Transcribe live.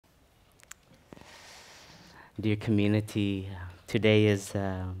Dear community, today is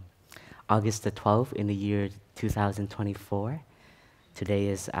August the 12th in the year 2024. Today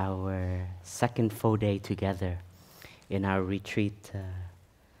is our second full day together in our retreat,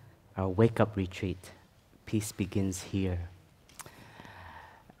 our wake-up retreat. Peace begins here.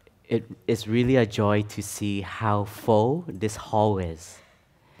 It is really a joy to see how full this hall is.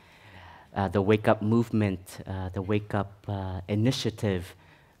 The wake-up movement, the wake-up initiative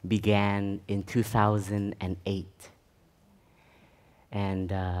began in 2008.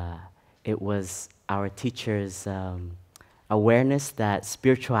 And it was our teacher's awareness that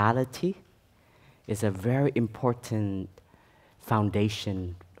spirituality is a very important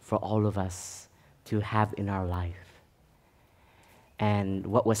foundation for all of us to have in our life. And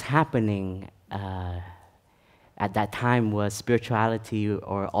what was happening at that time was spirituality,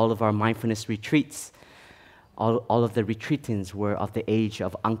 or all of our mindfulness retreats, all of the retreatants were of the age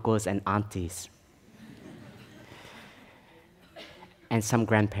of uncles and aunties, and some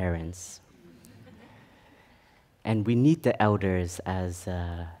grandparents. And we need the elders as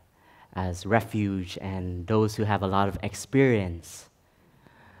refuge and those who have a lot of experience.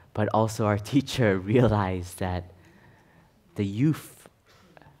 But also our teacher realized that the youth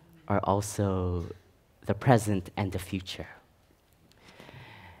are also the present and the future.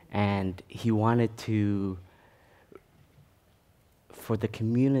 And he wanted to, for the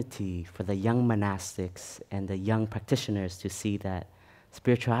community, for the young monastics and the young practitioners to see that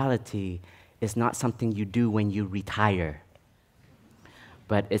spirituality is not something you do when you retire,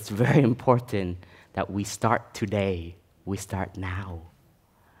 but it's very important that we start today, we start now.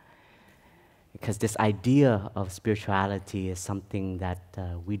 Because this idea of spirituality is something that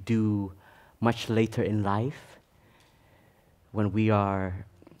we do much later in life, when we are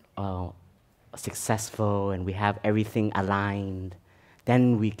successful and we have everything aligned.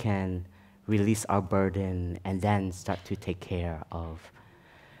 Then we can release our burden and then start to take care of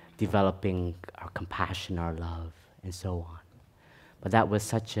developing our compassion, our love, and so on. But that was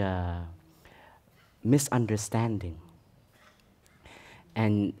such a misunderstanding.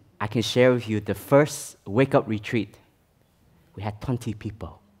 And I can share with you the first wake-up retreat, we had 20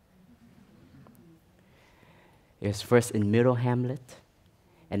 people. It was first in Middle Hamlet,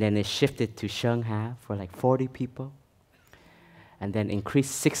 and then it shifted to Shanghai for like 40 people, and then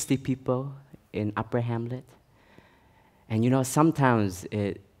increased 60 people in Upper Hamlet. And you know, sometimes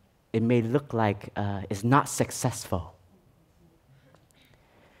it may look like it's not successful.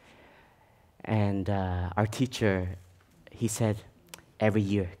 And our teacher, he said, every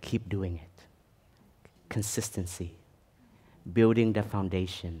year, keep doing it. Consistency, building the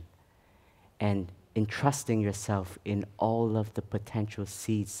foundation, and entrusting yourself in all of the potential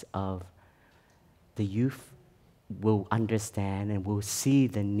seeds of the youth will understand and will see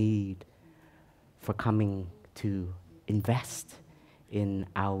the need for coming to invest in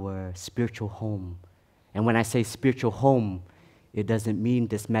our spiritual home. And when I say spiritual home, it doesn't mean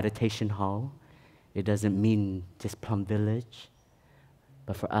this meditation hall. It doesn't mean this Plum Village.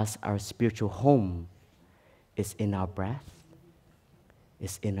 But for us, our spiritual home is in our breath,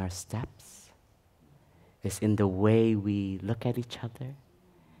 is in our steps, is in the way we look at each other,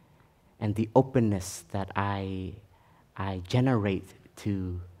 and the openness that I generate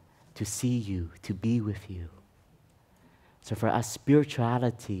to see you, to be with you. So for us,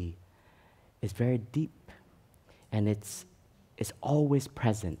 spirituality is very deep, and it's always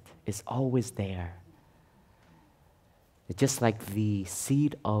present, it's always there. It's just like the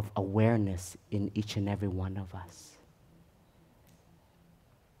seed of awareness in each and every one of us.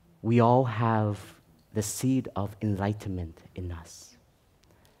 We all have the seed of enlightenment in us.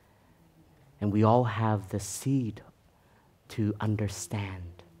 And we all have the seed to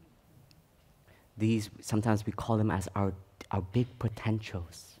understand. These, sometimes we call them as our big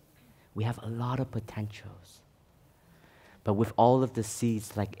potentials. We have a lot of potentials. But with all of the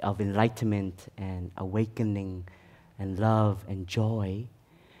seeds like of enlightenment and awakening and love and joy,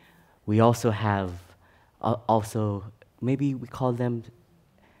 we also have, maybe we call them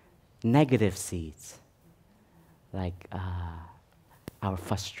negative seeds, like our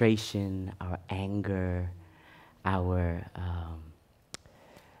frustration, our anger, our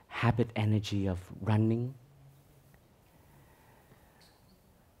habit energy of running.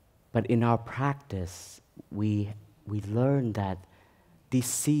 But in our practice, we learn that these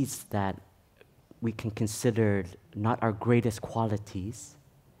seeds that we can consider not our greatest qualities,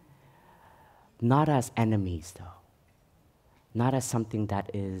 not as enemies though, not as something that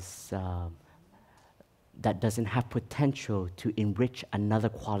is that doesn't have potential to enrich another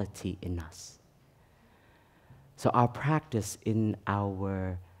quality in us. So our practice in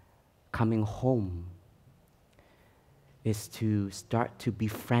our coming home is to start to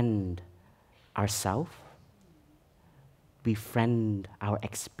befriend ourselves, befriend our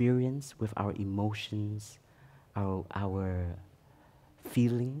experience with our emotions, our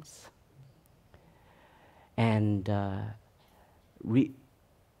feelings, and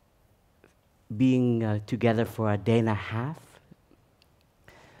being together for a day and a half,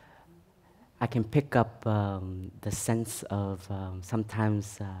 I can pick up the sense of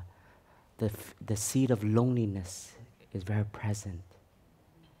sometimes the seed of loneliness is very present.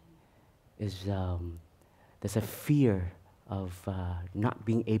 There's a fear of not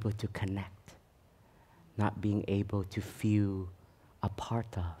being able to connect, not being able to feel a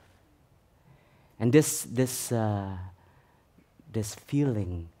part of. And this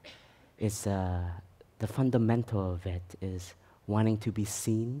feeling is the fundamental of it is wanting to be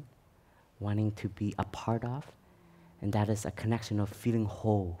seen, wanting to be a part of, and that is a connection of feeling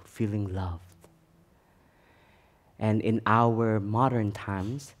whole, feeling loved. And in our modern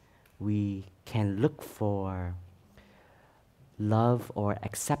times, we can look for love or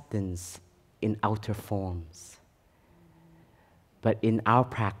acceptance in outer forms. But in our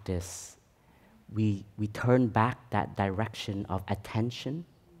practice, we turn back that direction of attention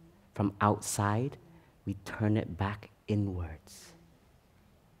from outside, we turn it back inwards.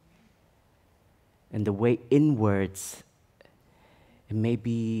 And the way inwards, it may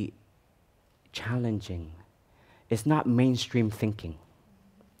be challenging. It's not mainstream thinking.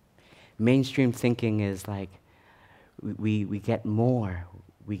 Mainstream thinking is like we get more,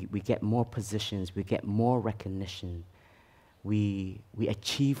 we get more positions, we get more recognition, we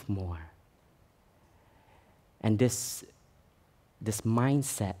achieve more. And this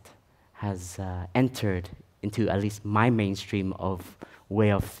mindset has entered into at least my mainstream of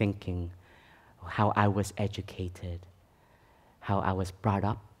way of thinking, how I was educated, how I was brought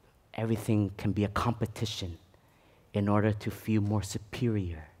up. Everything can be a competition in order to feel more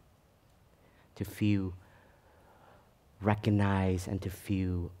superior, to feel recognized and to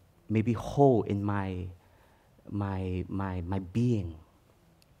feel maybe whole in my being.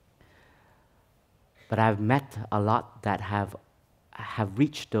 But I've met a lot that have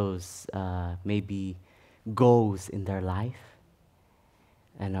reached those maybe goals in their life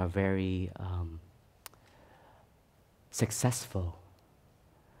and are very successful.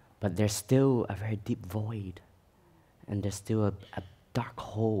 But there's still a very deep void, and there's still a dark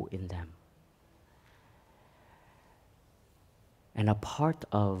hole in them. And a part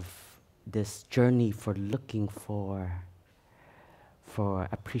of this journey for looking for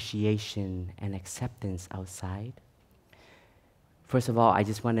appreciation and acceptance outside, first of all, I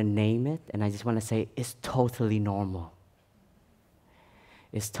just want to name it, and I just want to say it's totally normal.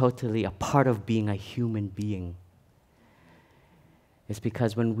 It's totally a part of being a human being. It's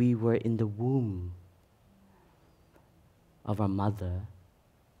because when we were in the womb of our mother,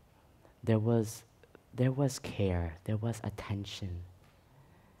 there was care, there was attention.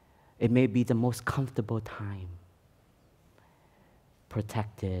 It may be the most comfortable time,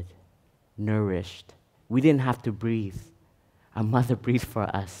 protected, nourished. We didn't have to breathe. Our mother breathed for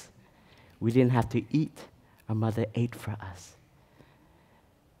us. We didn't have to eat. Our mother ate for us.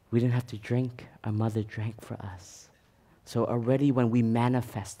 We didn't have to drink. Our mother drank for us. So already when we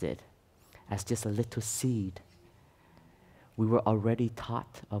manifested as just a little seed, we were already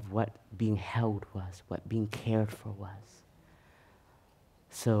taught of what being held was, what being cared for was.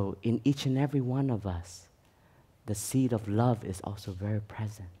 So in each and every one of us, the seed of love is also very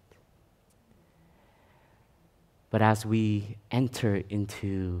present. But as we enter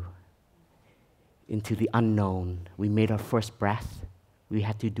into the unknown, we made our first breath. We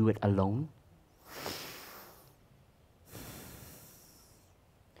had to do it alone.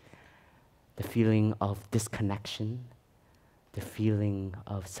 The feeling of disconnection, the feeling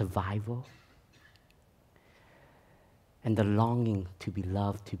of survival, and the longing to be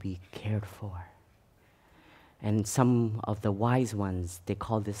loved, to be cared for. And some of the wise ones, they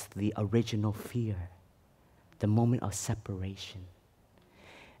call this the original fear, the moment of separation,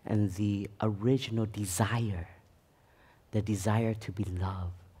 and the original desire, the desire to be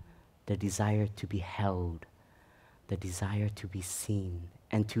loved, the desire to be held, the desire to be seen,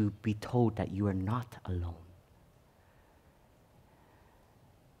 and to be told that you are not alone.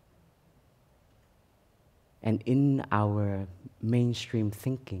 And in our mainstream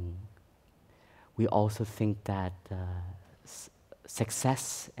thinking, we also think that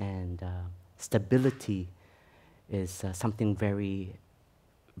success and stability is something very,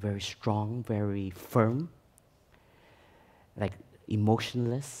 very strong, very firm, like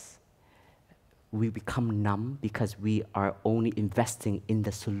emotionless. We become numb because we are only investing in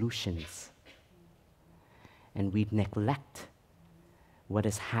the solutions. and we neglect what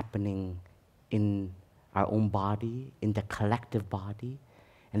is happening in our own body, in the collective body,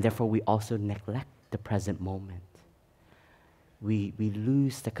 and therefore we also neglect the present moment. We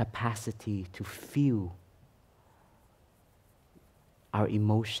lose the capacity to feel our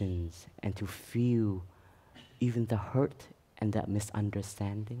emotions and to feel even the hurt and that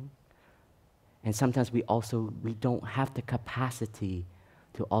misunderstanding. And sometimes we don't have the capacity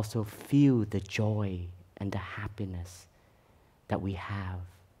to also feel the joy and the happiness that we have.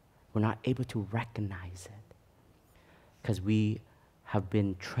 We're not able to recognize it because we have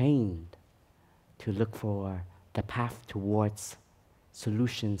been trained to look for the path towards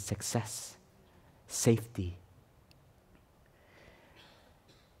solution, success, safety.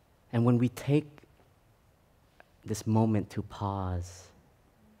 And when we take this moment to pause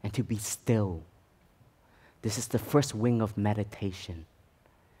and to be still, this is the first wing of meditation.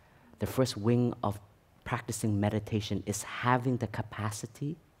 The first wing of practicing meditation is having the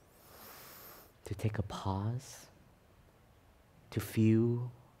capacity to take a pause, to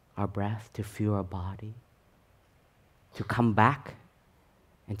feel our breath, to feel our body, to come back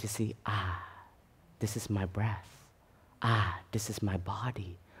and to see, this is my breath. This is my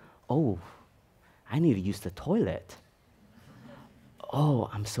body. Oh, I need to use the toilet. Oh,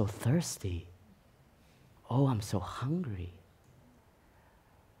 I'm so thirsty. Oh, I'm so hungry.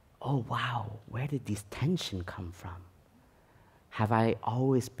 Oh, wow, where did this tension come from? Have I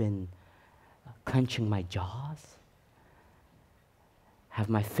always been clenching my jaws? Have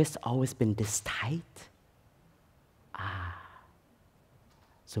my fists always been this tight?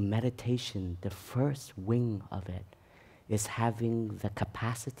 So meditation, the first wing of it, is having the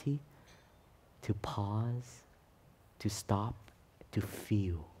capacity to pause, to stop, to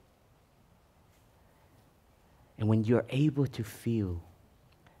feel. And when you're able to feel,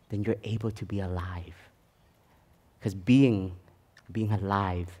 then you're able to be alive. Because being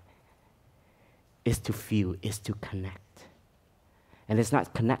alive is to feel, is to connect. And it's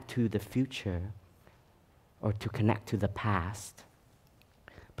not connect to the future or to connect to the past,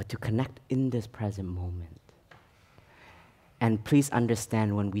 but to connect in this present moment. And please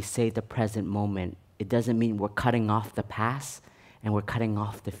understand, when we say the present moment, it doesn't mean we're cutting off the past and we're cutting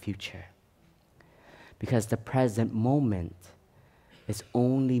off the future. Because the present moment is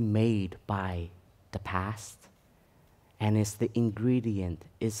only made by the past, and is the ingredient,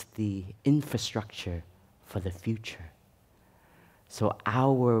 is the infrastructure for the future. So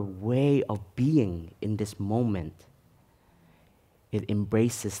our way of being in this moment, it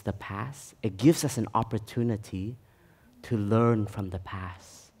embraces the past. It gives us an opportunity to learn from the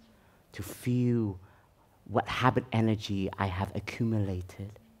past, to feel what habit energy I have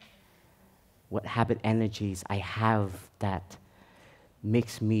accumulated, what habit energies I have that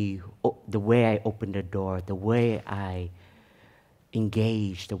makes me, the way I open the door, the way I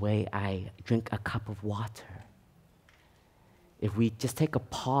engage, the way I drink a cup of water. If we just take a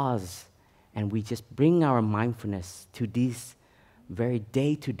pause and we just bring our mindfulness to these very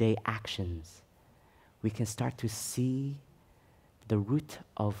day-to-day actions, we can start to see the root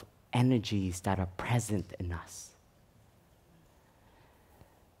of energies that are present in us.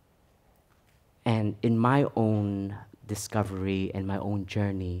 And in my own discovery and my own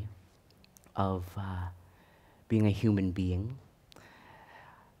journey of being a human being,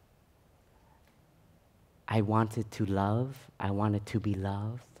 I wanted to love, I wanted to be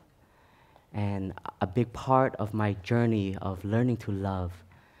loved, and a big part of my journey of learning to love,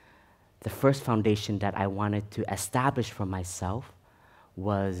 the first foundation that I wanted to establish for myself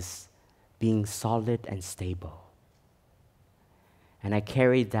was being solid and stable. And I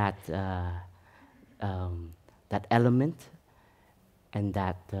carried that element and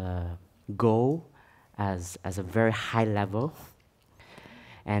that goal as a very high level.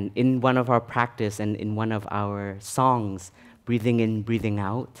 And in one of our practice and in one of our songs, breathing in, breathing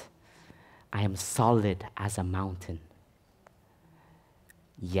out, I am solid as a mountain.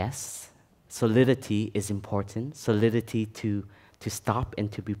 Yes, solidity is important, solidity to stop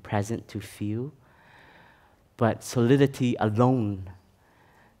and to be present, to feel. But solidity alone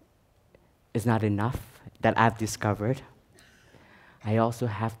is not enough, that I've discovered. I also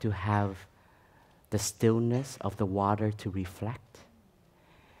have to have the stillness of the water to reflect.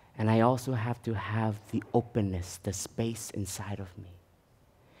 And I also have to have the openness, the space inside of me.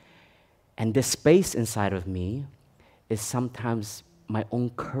 And the space inside of me is sometimes my own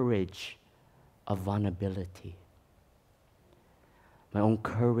courage of vulnerability, my own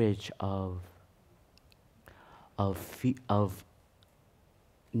courage of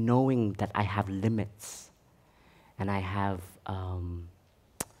knowing that I have limits, and I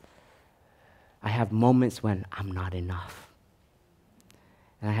have moments when I'm not enough.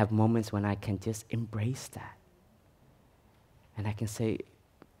 And I have moments when I can just embrace that. And I can say,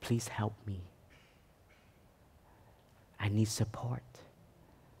 please help me. I need support.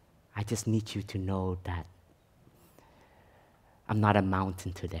 I just need you to know that I'm not a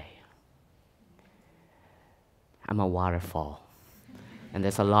mountain today. I'm a waterfall. And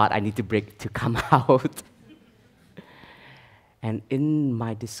there's a lot I need to break to come out. And in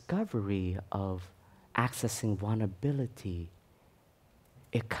my discovery of accessing vulnerability,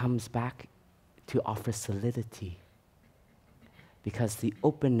 it comes back to offer solidity. Because the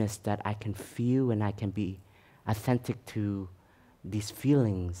openness that I can feel and I can be authentic to these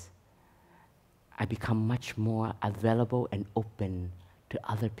feelings, I become much more available and open to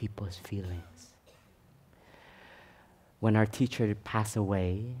other people's feelings. When our teacher passed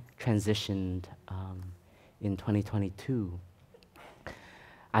away, transitioned in 2022,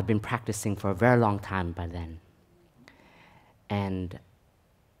 I've been practicing for a very long time by then. And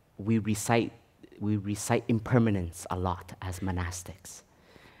we recite impermanence a lot as monastics.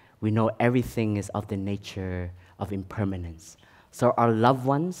 We know everything is of the nature of impermanence. So our loved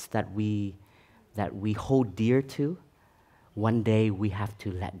ones that we hold dear to, one day we have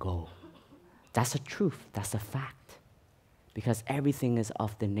to let go. That's a truth, that's a fact. Because everything is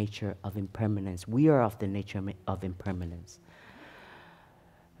of the nature of impermanence. We are of the nature of impermanence.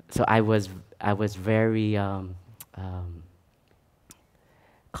 So I was very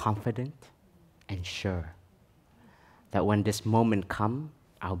confident and sure that when this moment comes,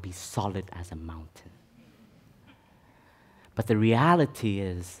 I'll be solid as a mountain. But the reality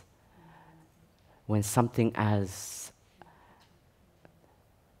is, when something as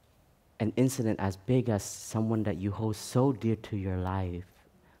an incident as big as someone that you hold so dear to your life,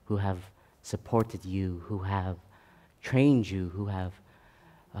 who have supported you, who have trained you, who have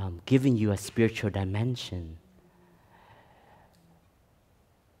given you a spiritual dimension,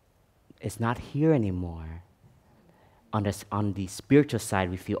 it's not here anymore. On the spiritual side,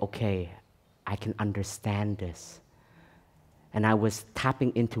 we feel, okay, I can understand this. And I was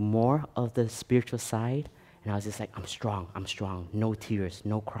tapping into more of the spiritual side, and I was just like, I'm strong, no tears,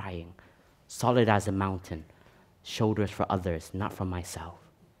 no crying, solid as a mountain, shoulders for others, not for myself.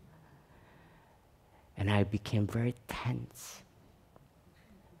 And I became very tense.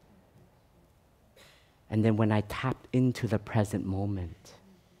 And then when I tapped into the present moment,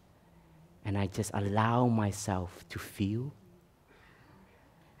 and I just allow myself to feel,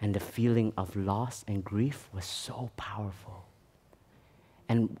 and the feeling of loss and grief was so powerful.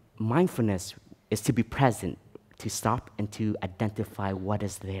 And mindfulness is to be present, to stop and to identify what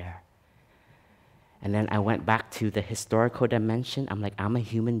is there. And then I went back to the historical dimension. I'm like, I'm a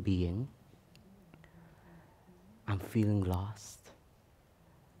human being. I'm feeling lost.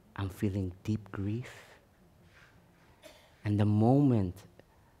 I'm feeling deep grief. And the moment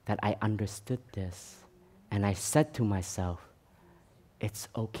that I understood this, and I said to myself, it's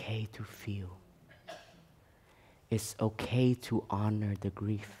okay to feel. It's okay to honor the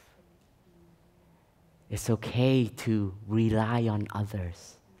grief. It's okay to rely on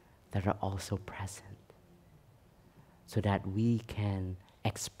others that are also present so that we can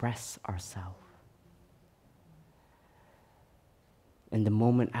express ourselves. In the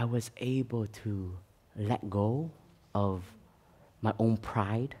moment I was able to let go of my own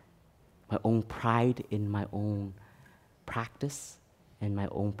pride in my own practice, and my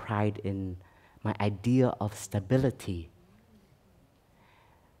own pride in my idea of stability.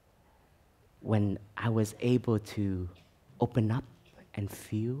 When I was able to open up and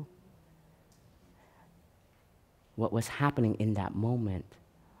feel, what was happening in that moment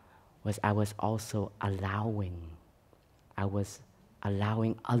was I was also allowing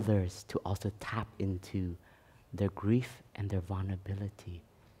others to also tap into their grief and their vulnerability.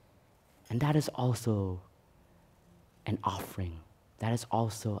 And that is also an offering. That is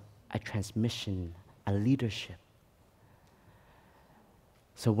also a transmission, a leadership.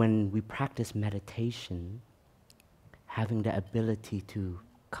 So when we practice meditation, having the ability to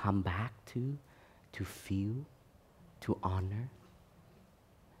come back to feel, to honor,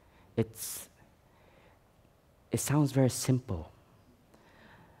 it sounds very simple,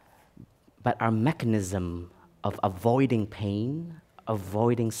 but our mechanism of avoiding pain,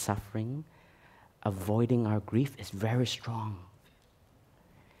 avoiding suffering, avoiding our grief is very strong.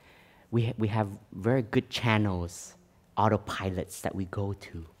 We have very good channels, autopilots that we go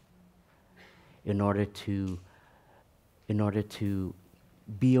to in order to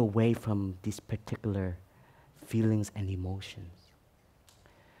be away from these particular feelings and emotions.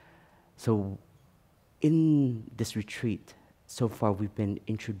 So in this retreat, so far we've been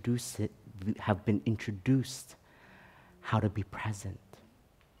introduced have been introduced how to be present.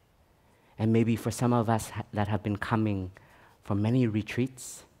 And maybe for some of us that have been coming for many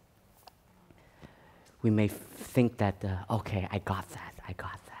retreats, we may think that, okay, I got that.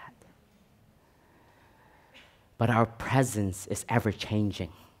 But our presence is ever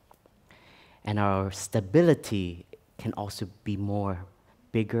changing. And our stability can also be more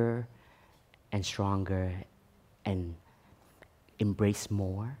bigger and stronger and embrace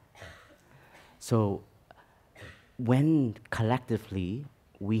more. So when collectively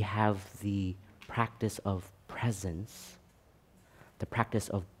we have the practice of presence, the practice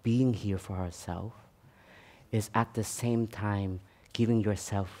of being here for ourselves, is at the same time giving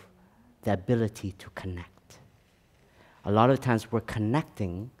yourself the ability to connect. A lot of times we're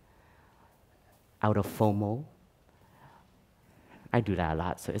connecting out of FOMO. I do that a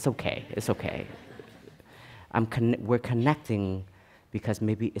lot, so it's okay. We're connecting because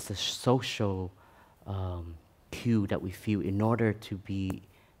maybe it's a social cue that we feel in order to be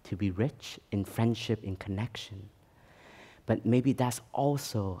rich in friendship, in connection. But maybe that's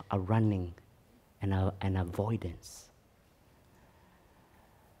also a running and an avoidance.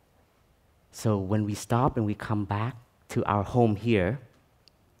 So when we stop and we come back to our home here,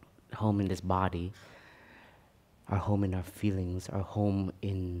 home in this body, our home in our feelings, our home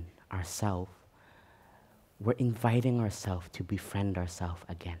in ourself, we're inviting ourselves to befriend ourselves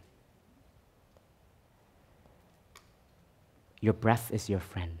again. Your breath is your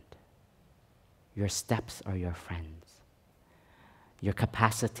friend. Your steps are your friends. Your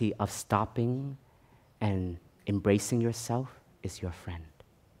capacity of stopping and embracing yourself is your friend.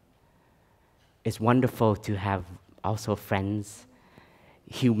 It's wonderful to have also friends,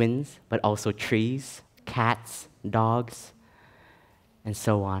 humans, but also trees, cats, dogs, and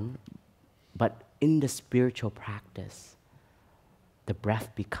so on. But in the spiritual practice, the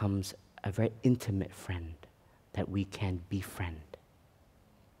breath becomes a very intimate friend that we can befriend.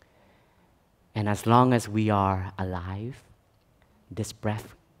 And as long as we are alive, this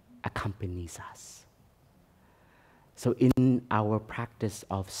breath accompanies us. So in our practice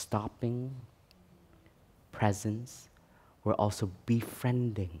of stopping, presence, we're also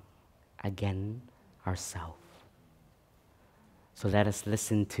befriending again ourselves. So let us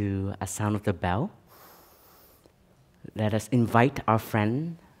listen to a sound of the bell. Let us invite our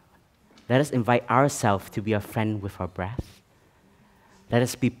friend. Let us invite ourselves to be a friend with our breath. Let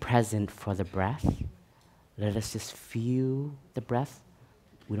us be present for the breath. Let us just feel the breath.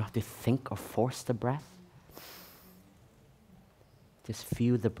 We don't have to think or force the breath. Just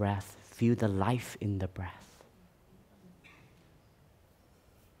feel the breath. Feel the life in the breath.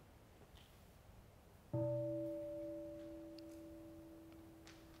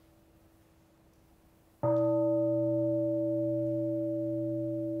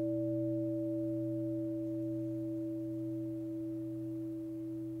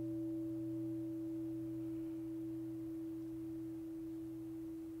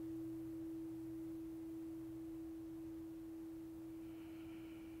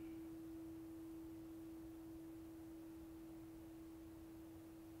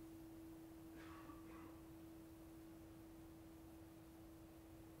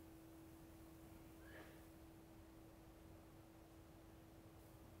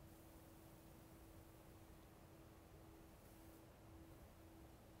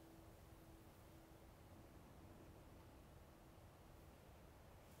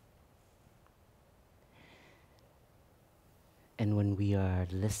 And when we are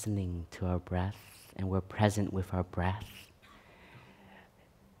listening to our breath and we're present with our breath,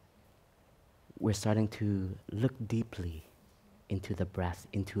 we're starting to look deeply into the breath,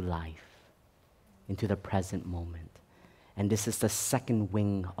 into life, into the present moment. And this is the second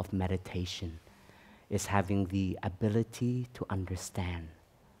wing of meditation, is having the ability to understand,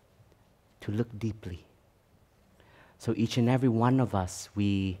 to look deeply. So each and every one of us,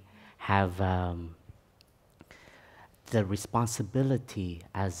 we have the responsibility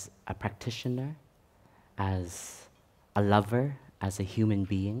as a practitioner, as a lover, as a human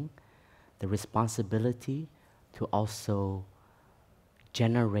being, the responsibility to also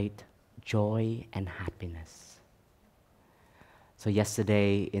generate joy and happiness. So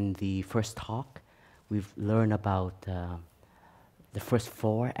yesterday in the first talk, we've learned about the first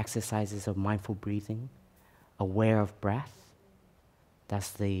 4 exercises of mindful breathing, aware of breath.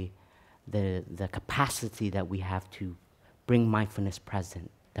 That's the capacity that we have to bring mindfulness present,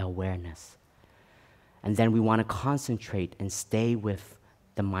 the awareness. And then we want to concentrate and stay with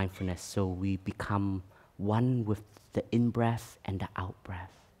the mindfulness so we become one with the in-breath and the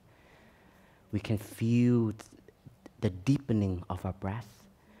out-breath. We can feel the deepening of our breath,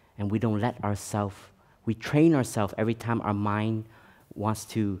 and we don't let ourselves, we train ourselves every time our mind wants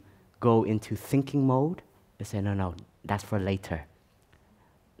to go into thinking mode. We say, no, no, that's for later.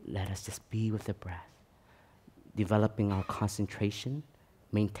 Let us just be with the breath, developing our concentration,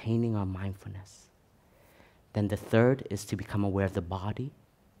 maintaining our mindfulness. Then the third is to become aware of the body,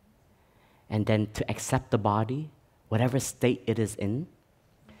 and then to accept the body, whatever state it is in.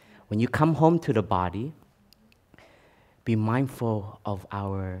 When you come home to the body, be mindful of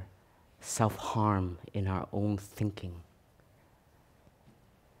our self-harm in our own thinking.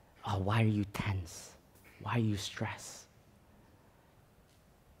 Oh, why are you tense? Why are you stressed?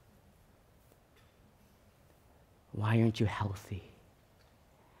 Why aren't you healthy?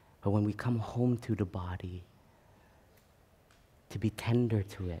 But when we come home to the body, to be tender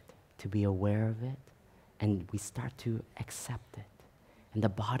to it, to be aware of it, and we start to accept it. And the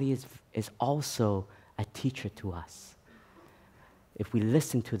body is also a teacher to us. If we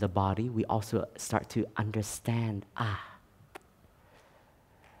listen to the body, we also start to understand,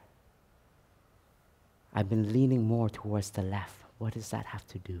 I've been leaning more towards the left. What does that have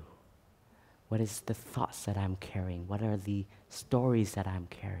to do? What is the thoughts that I'm carrying? What are the stories that I'm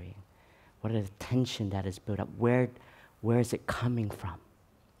carrying? What are the tension that is built up? Where is it coming from?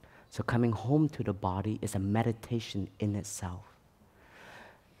 So coming home to the body is a meditation in itself.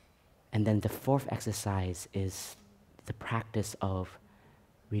 And then the fourth exercise is the practice of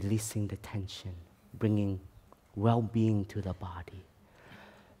releasing the tension, bringing well-being to the body.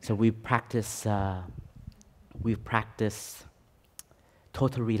 So we practice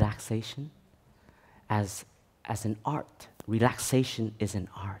total relaxation as an art. Relaxation is an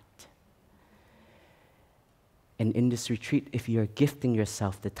art. And in this retreat, if you're gifting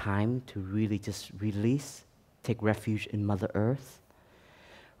yourself the time to really just release, take refuge in Mother Earth,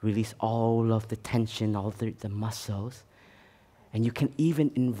 release all of the tension, all the muscles, and you can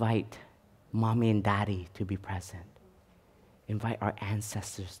even invite mommy and daddy to be present. Invite our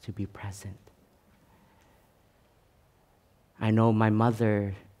ancestors to be present. I know my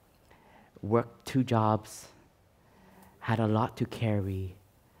mother worked 2 jobs, had a lot to carry,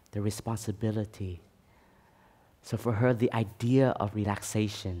 the responsibility. So for her, the idea of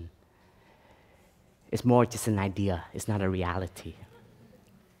relaxation is more just an idea. It's not a reality.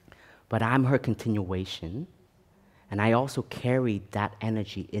 But I'm her continuation, and I also carry that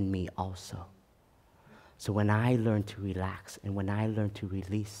energy in me also. So when I learn to relax and when I learn to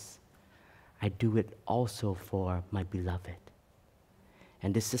release, I do it also for my beloved.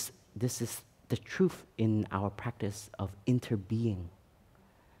 And this is the truth in our practice of interbeing.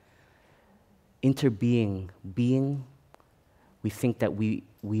 Interbeing, being, we think that we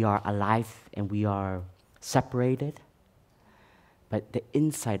are alive and we are separated. But the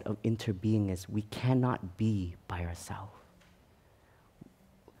insight of interbeing is we cannot be by ourselves.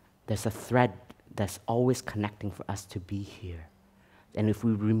 There's a thread that's always connecting for us to be here. And if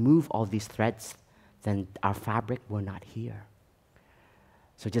we remove all these threads, then our fabric will not here.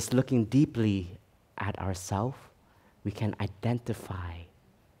 So just looking deeply at ourselves, we can identify,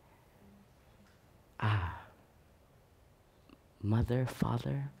 mother,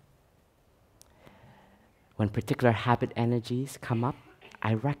 father. When particular habit energies come up,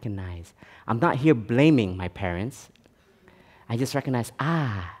 I recognize. I'm not here blaming my parents. I just recognize,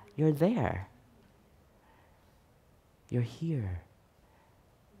 you're there. You're here.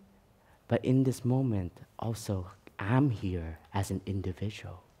 But in this moment, also, I'm here as an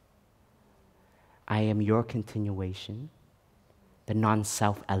individual. I am your continuation, the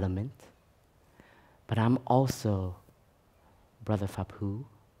non-self element. But I'm also Brother Phap Huu.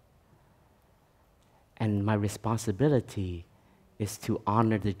 And my responsibility is to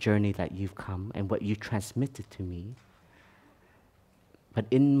honor the journey that you've come and what you transmitted to me. But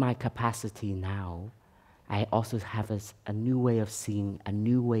in my capacity now, I also have a new way of seeing, a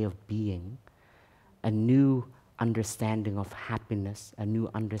new way of being, a new understanding of happiness, a new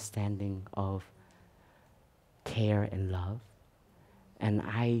understanding of care and love. And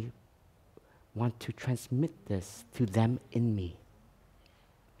I want to transmit this to them in me.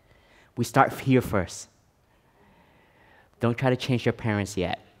 We start here first. Don't try to change your parents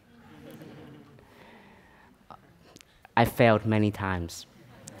yet. I failed many times.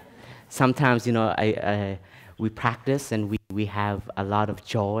 Sometimes, we practice and we have a lot of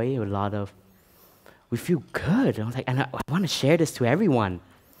joy, we feel good. And I want to share this to everyone.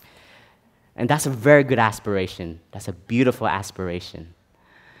 And that's a very good aspiration. That's a beautiful aspiration.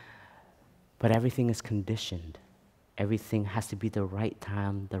 But everything is conditioned. Everything has to be the right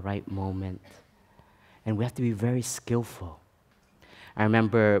time, the right moment. And we have to be very skillful. I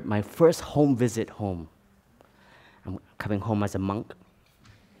remember my first home visit home. I'm coming home as a monk.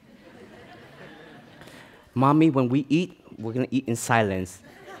 Mommy, when we eat, we're going to eat in silence.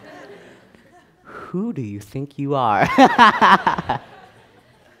 Who do you think you are?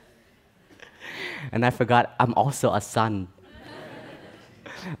 And I forgot I'm also a son.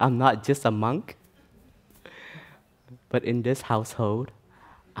 I'm not just a monk, but in this household,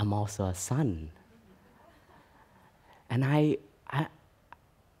 I'm also a son. And I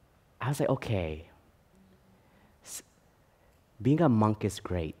was like, okay, being a monk is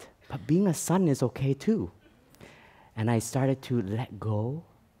great, but being a son is okay too. And I started to let go,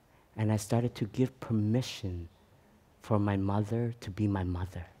 and I started to give permission for my mother to be my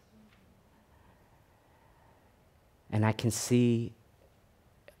mother. And I can see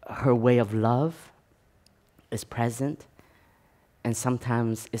her way of love is present, and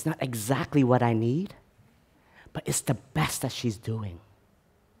sometimes it's not exactly what I need, but it's the best that she's doing.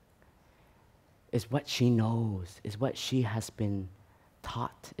 It's what she knows, it's what she has been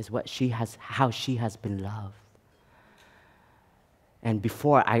taught, it's how she has been loved. And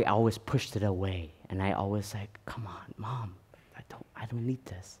before, I always pushed it away, and I always like, come on, Mom, I don't need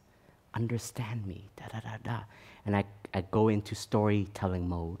this. Understand me, da da da da. And I go into storytelling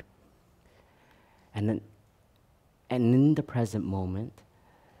mode. And in the present moment,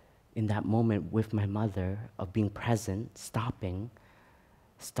 in that moment with my mother of being present, stopping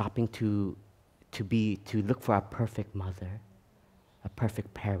to look for a perfect mother, a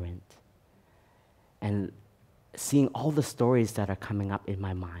perfect parent, and seeing all the stories that are coming up in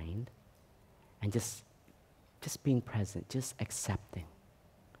my mind, and just being present, just accepting,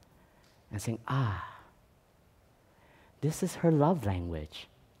 and saying, this is her love language,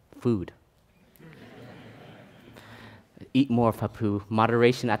 food. Eat more, Phap Huu.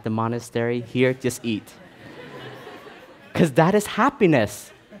 Moderation at the monastery. Here, just eat. Because that is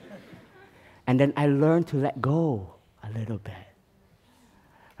happiness. And then I learned to let go a little bit.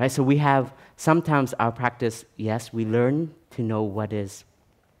 Right? So we have, sometimes our practice, yes, we learn to know what is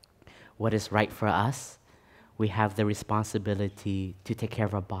right for us. We have the responsibility to take care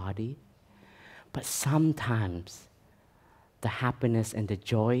of our body. But sometimes the happiness and the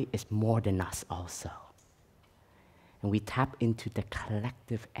joy is more than us also. And we tap into the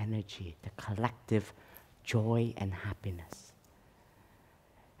collective energy, the collective joy and happiness.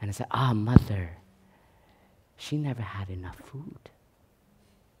 And I said, Mother, she never had enough food.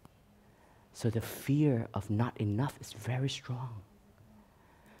 So the fear of not enough is very strong.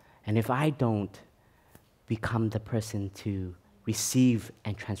 And if I don't become the person to receive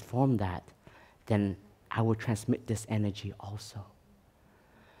and transform that, then I will transmit this energy also.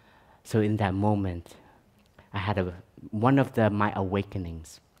 So in that moment, I had one of my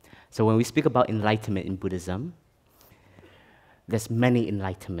awakenings. So when we speak about enlightenment in Buddhism, there's many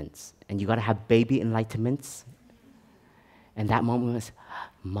enlightenments, and you gotta have baby enlightenments. And that moment was,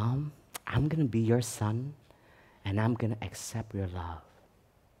 Mom, I'm gonna be your son, and I'm gonna accept your love.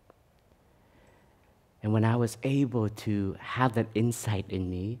 And when I was able to have that insight in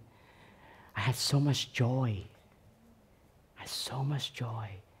me, I had so much joy. I had so much joy.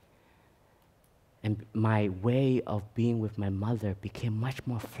 And my way of being with my mother became much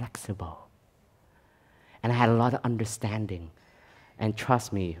more flexible. And I had a lot of understanding. And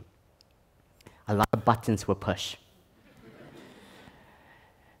trust me, a lot of buttons were pushed.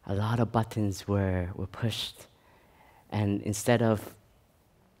 A lot of buttons were pushed. And instead of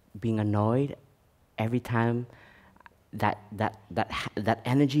being annoyed every time that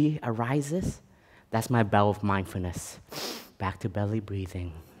energy arises, that's my bell of mindfulness. Back to belly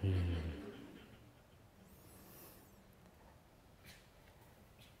breathing.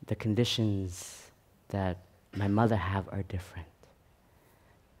 The conditions that my mother have are different.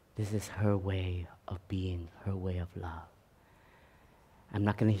 This is her way of being, her way of love.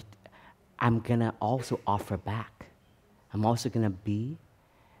 I'm gonna also offer back. I'm also gonna be,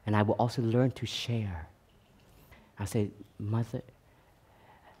 and I will also learn to share. I say, Mother,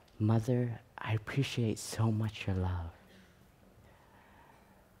 I appreciate so much your love.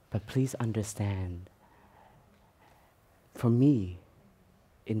 But please understand, for me,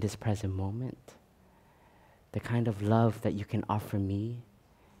 in this present moment, the kind of love that you can offer me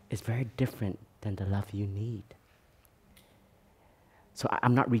is very different than the love you need. So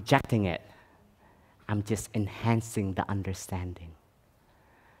I'm not rejecting it. I'm just enhancing the understanding.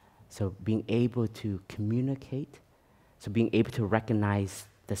 So being able to communicate, so being able to recognize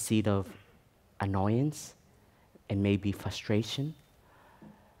the seed of annoyance and maybe frustration,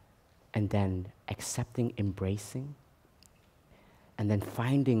 and then accepting, embracing, and then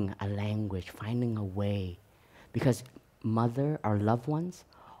finding a language, finding a way. Because mother, our loved ones,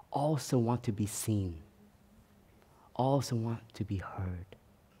 also want to be seen, also want to be heard.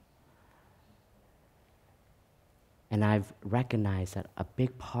 And I've recognized that a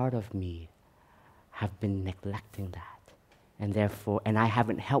big part of me have been neglecting that. And therefore, and I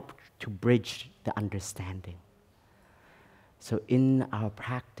haven't helped to bridge the understanding. So in our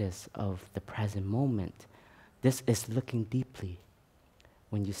practice of the present moment, this is looking deeply.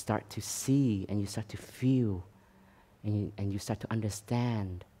 When you start to see and you start to feel and you start to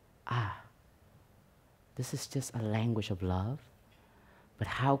understand, this is just a language of love, but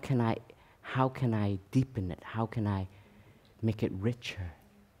how can I deepen it? How can I make it richer?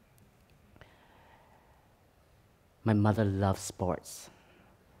 My mother loves sports,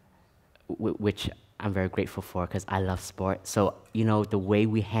 which I'm very grateful for because I love sport. So, the way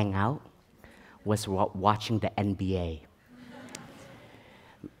we hang out was watching the NBA.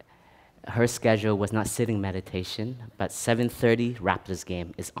 Her schedule was not sitting meditation, but 7:30 Raptors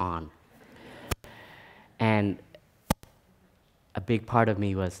game is on. And a big part of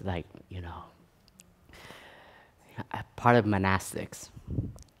me was like, a part of monastics.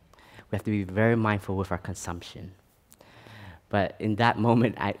 We have to be very mindful with our consumption. But in that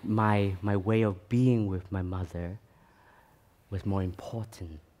moment, my way of being with my mother was more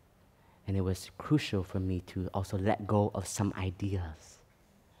important. And it was crucial for me to also let go of some ideas.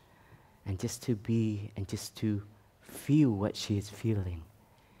 And just to be and just to feel what she is feeling.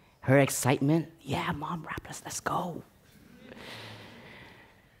 Her excitement, yeah, Mom, Raptors, let's go.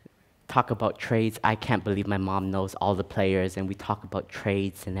 Talk about trades. I can't believe my mom knows all the players, and we talk about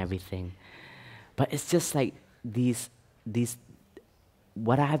trades and everything. But it's just like these,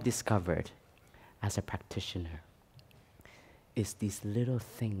 what I have discovered as a practitioner is these little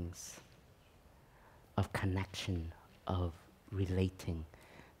things of connection, of relating.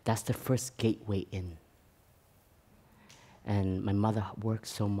 That's the first gateway in. And my mother works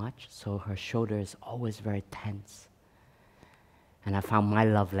so much, so her shoulder is always very tense. And I found my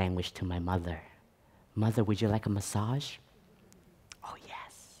love language to my mother. Mother, would you like a massage? Oh,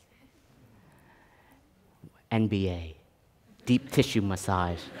 yes. NBA, deep tissue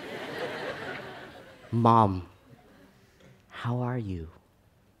massage. Mom, how are you?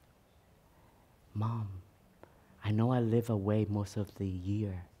 Mom, I know I live away most of the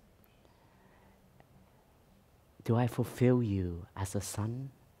year. Do I fulfill you as a son?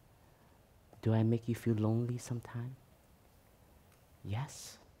 Do I make you feel lonely sometimes?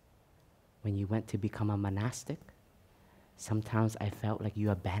 Yes. When you went to become a monastic, sometimes I felt like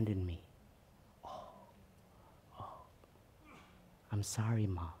you abandoned me. Oh, I'm sorry,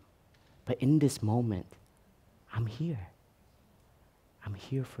 Mom. But in this moment, I'm here. I'm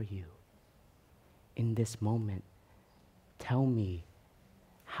here for you. In this moment, tell me,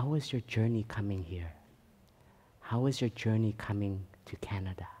 how is your journey coming here? How is your journey coming to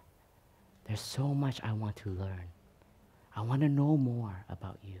Canada? There's so much I want to learn. I want to know more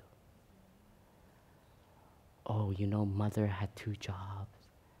about you. Oh, Mother had 2 jobs.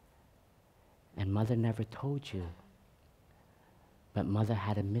 And Mother never told you. But Mother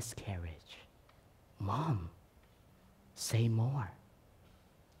had a miscarriage. Mom, say more.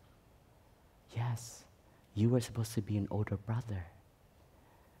 Yes, you were supposed to be an older brother.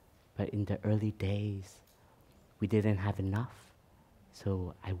 But in the early days, we didn't have enough.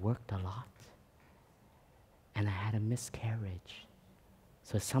 So I worked a lot. And I had a miscarriage.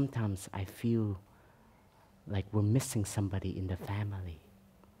 So sometimes I feel like we're missing somebody in the family.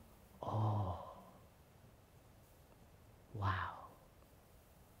 Oh, wow.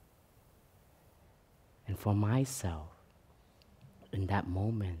 And for myself, in that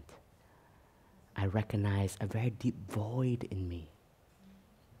moment, I recognized a very deep void in me.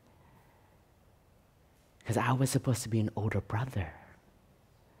 Because I was supposed to be an older brother.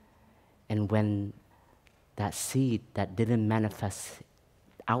 And when that seed that didn't manifest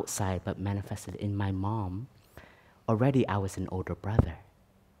outside but manifested in my mom, already I was an older brother.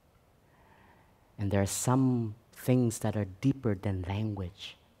 And there are some things that are deeper than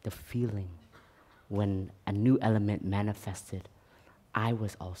language, the feeling. When a new element manifested, I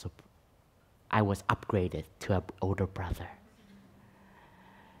was upgraded to an older brother.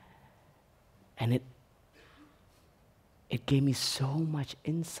 And it gave me so much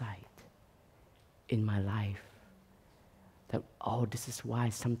insight in my life that, this is why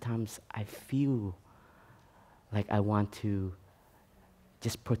sometimes I feel like I want to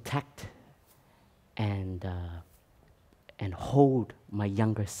just protect and hold my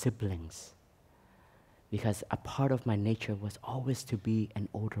younger siblings, because a part of my nature was always to be an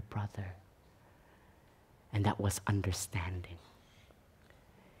older brother, and that was understanding.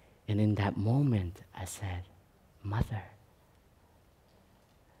 And in that moment, I said, Mother,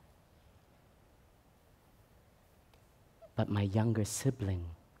 but my younger sibling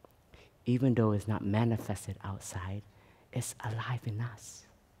even though it's not manifested outside, it's alive in us.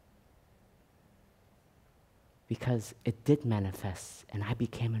 Because it did manifest, and I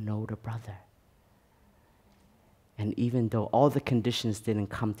became an older brother. And even though all the conditions didn't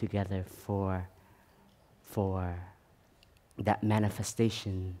come together for that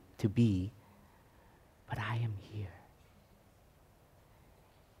manifestation to be, but I am here.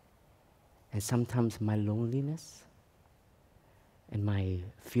 And sometimes my loneliness and my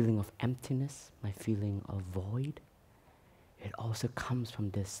feeling of emptiness, my feeling of void, it also comes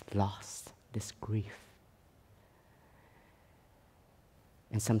from this loss, this grief.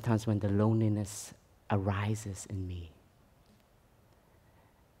 And sometimes when the loneliness arises in me,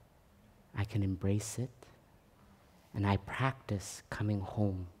 I can embrace it, and I practice coming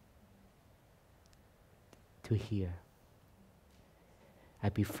home to here. I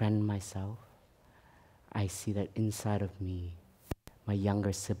befriend myself. I see that inside of me, my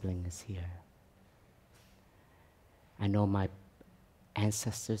younger sibling is here. I know my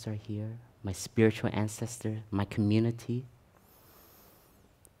ancestors are here, my spiritual ancestors, my community.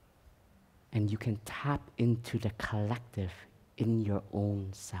 And you can tap into the collective in your own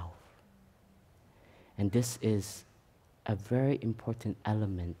self. And this is a very important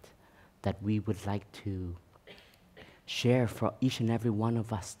element that we would like to share for each and every one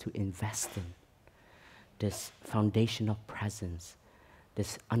of us to invest in. This foundational presence,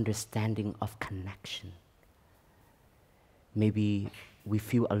 this understanding of connection. Maybe we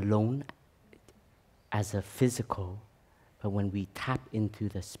feel alone as a physical, but when we tap into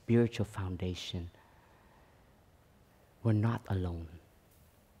the spiritual foundation, we're not alone.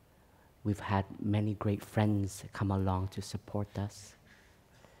 We've had many great friends come along to support us.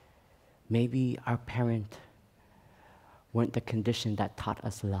 Maybe our parents weren't the condition that taught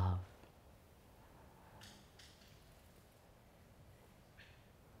us love.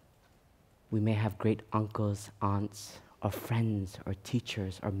 We may have great uncles, aunts, or friends, or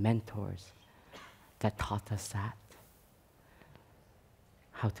teachers, or mentors that taught us that.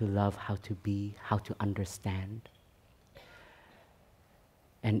 How to love, how to be, how to understand.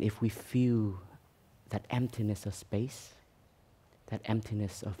 And if we feel that emptiness of space, that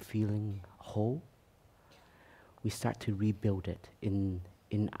emptiness of feeling whole, we start to rebuild it in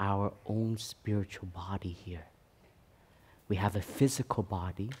our own spiritual body here. We have a physical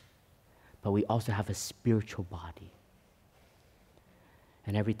body, but we also have a spiritual body.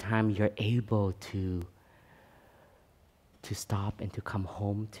 And every time you're able to stop and to come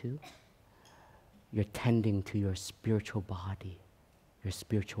home to, you're tending to your spiritual body, your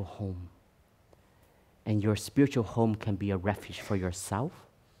spiritual home. And your spiritual home can be a refuge for yourself,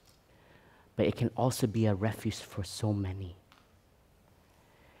 but it can also be a refuge for so many.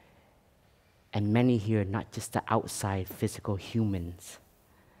 And many here, not just the outside physical humans,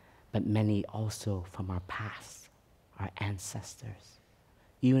 but many also from our past, our ancestors,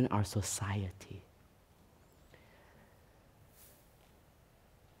 even our society.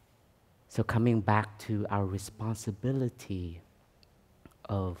 So coming back to our responsibility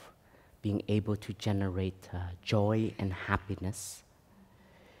of being able to generate joy and happiness,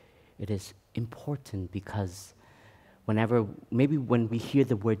 it is important because maybe when we hear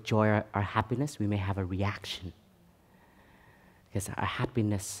the word joy or happiness, we may have a reaction. Because our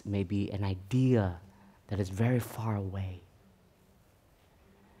happiness may be an idea that is very far away.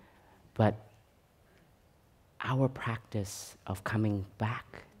 But our practice of coming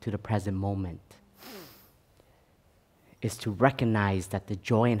back to the present moment is to recognize that the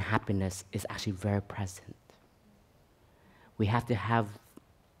joy and happiness is actually very present. We have to have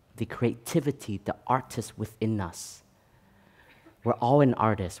the creativity, the artist within us. We're all an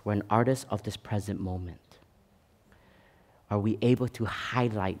artist. We're an artist of this present moment. Are we able to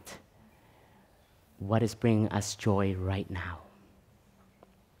highlight what is bringing us joy right now?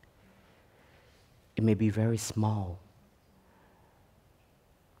 It may be very small,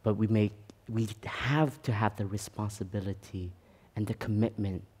 but we have to have the responsibility and the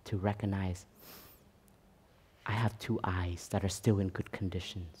commitment to recognize I have two eyes that are still in good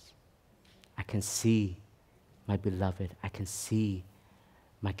conditions. I can see my beloved. I can see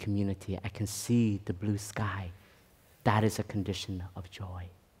my community. I can see the blue sky. That is a condition of joy.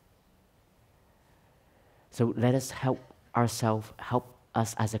 So let us help ourselves, help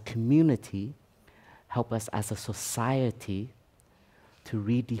us as a community, help us as a society to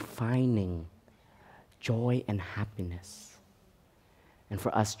redefining joy and happiness. And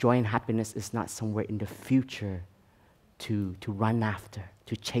for us, joy and happiness is not somewhere in the future to run after,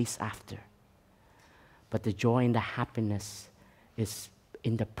 to chase after. But the joy and the happiness is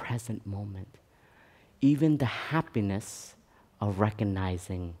in the present moment. Even the happiness of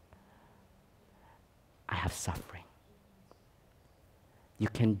recognizing I have suffering. You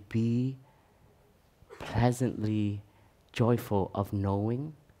can be pleasantly joyful of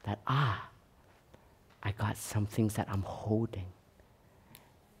knowing that, I got some things that I'm holding.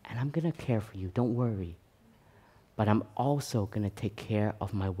 And I'm going to care for you, don't worry. But I'm also going to take care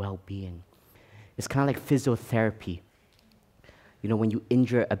of my well-being. It's kind of like physiotherapy. You know, when you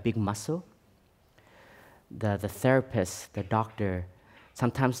injure a big muscle, the therapist, the doctor,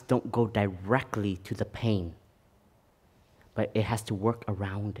 sometimes don't go directly to the pain, but it has to work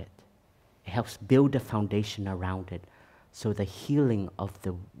around it. It helps build a foundation around it, so the healing of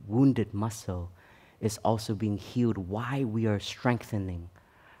the wounded muscle is also being healed while we are strengthening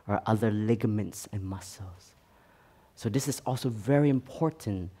our other ligaments and muscles. So this is also very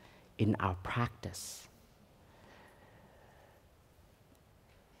important in our practice.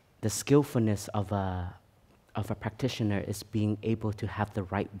 The skillfulness of a practitioner is being able to have the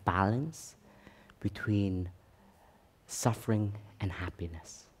right balance between suffering and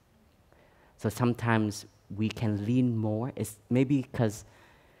happiness. So sometimes we can lean more. It's maybe because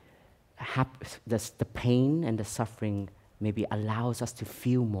the pain and the suffering maybe allows us to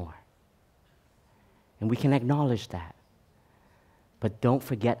feel more. And we can acknowledge that. But don't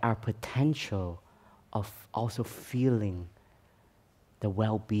forget our potential of also feeling the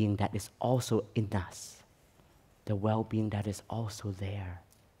well-being that is also in us, the well-being that is also there.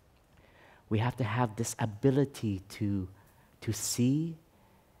 We have to have this ability to see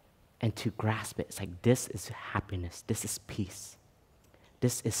and to grasp it. It's like, this is happiness, this is peace,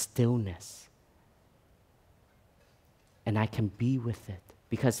 this is stillness. And I can be with it,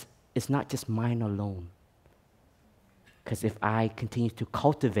 because it's not just mine alone. Because if I continue to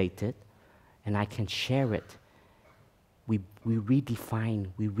cultivate it and I can share it, we redefine,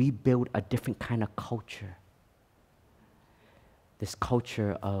 we rebuild a different kind of culture. This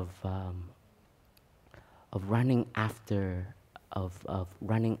culture of running after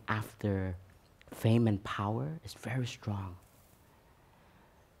fame and power is very strong.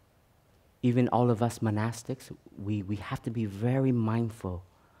 Even all of us monastics, we have to be very mindful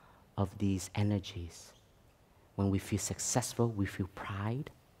of these energies. When we feel successful, we feel pride.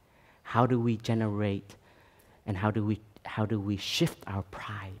 How do we generate and how do we shift our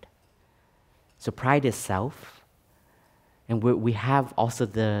pride? So pride is self, and we have also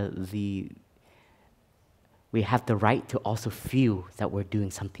we have the right to also feel that we're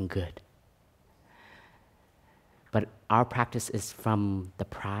doing something good. But our practice is from the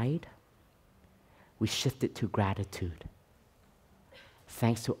pride, we shift it to gratitude.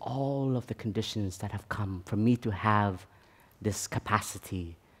 Thanks to all of the conditions that have come for me to have this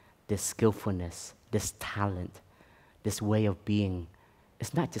capacity, this skillfulness, this talent, this way of being,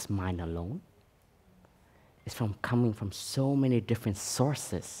 it's not just mine alone. It's coming from so many different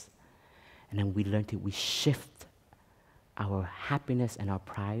sources. And then we shift our happiness and our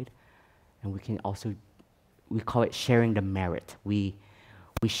pride, and we call it sharing the merit. We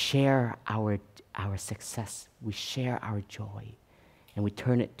share our success, we share our joy, and we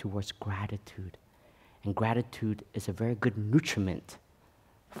turn it towards gratitude. And gratitude is a very good nutriment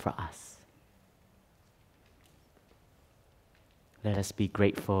for us. Let us be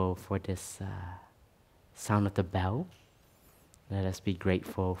grateful for this sound of the bell. Let us be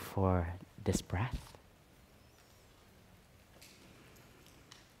grateful for this breath.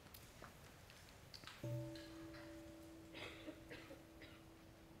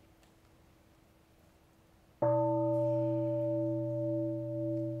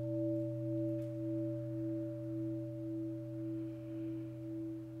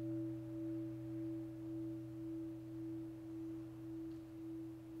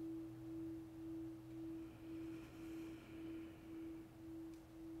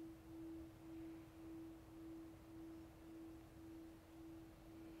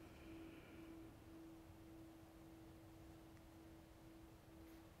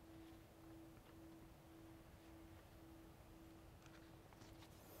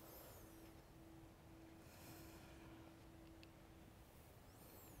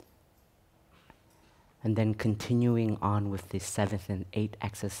 And then continuing on with the 7th and 8th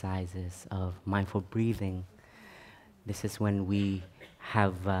exercises of mindful breathing, this is when we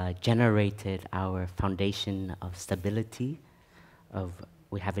have generated our foundation of stability,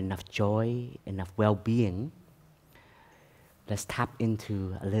 we have enough joy, enough well-being. Let's tap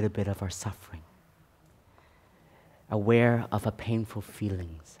into a little bit of our suffering. Aware of our painful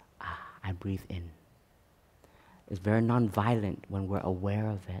feelings. I breathe in. It's very non-violent when we're aware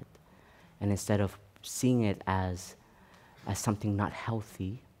of it. And instead of seeing it as something not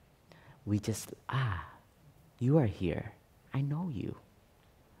healthy, we just, you are here. I know you.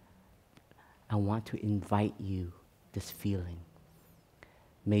 I want to invite you this feeling.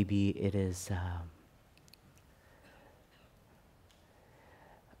 Maybe it is a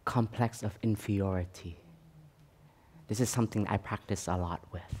complex of inferiority. This is something I practice a lot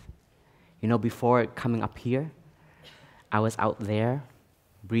with. You know, before coming up here, I was out there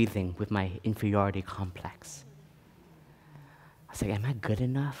breathing with my inferiority complex. I was like, am I good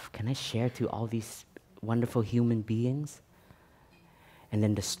enough? Can I share to all these wonderful human beings? And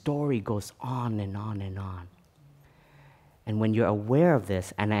then the story goes on and on and on. And when you're aware of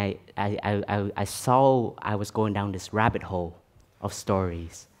this, and I saw I was going down this rabbit hole of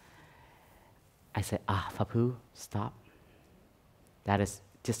stories, I said, Phap Huu, stop. That is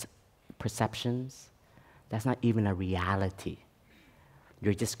just perceptions. That's not even a reality.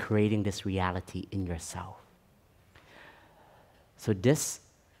 You're just creating this reality in yourself. So this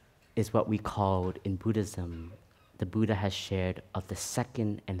is what we called in Buddhism, the Buddha has shared of the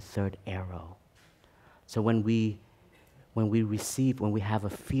second and third arrow. So when we have a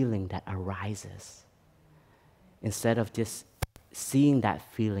feeling that arises, instead of just seeing that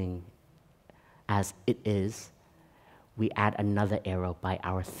feeling as it is, we add another arrow by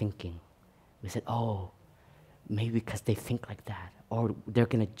our thinking. We said, oh, maybe because they think like that, or they're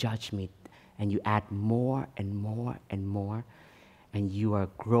going to judge me. And you add more and more and more, and you are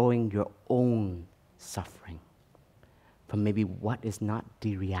growing your own suffering from maybe what is not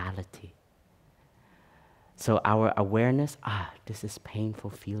the reality. So our awareness, this is painful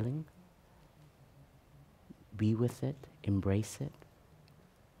feeling. Be with it, embrace it.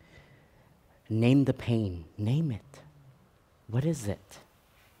 Name the pain, name it. What is it?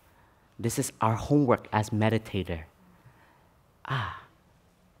 This is our homework as meditator. I'm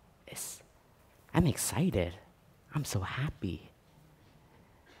excited. I'm so happy.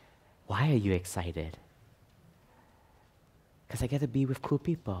 Why are you excited? Because I get to be with cool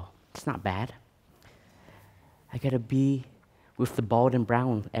people. It's not bad. I get to be with the bald and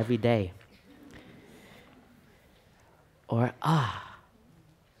brown every day. Or,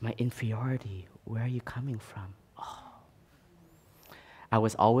 my inferiority, where are you coming from? I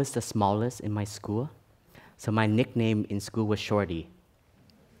was always the smallest in my school, so my nickname in school was Shorty.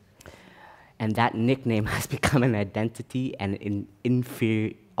 And that nickname has become an identity and an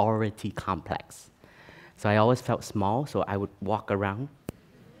inferiority complex. So I always felt small, so I would walk around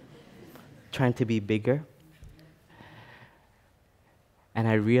trying to be bigger. And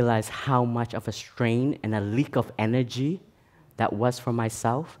I realized how much of a strain and a leak of energy that was for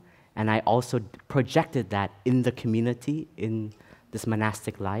myself. And I also projected that in the community, in this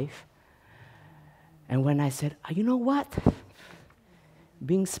monastic life. And when I said, you know what?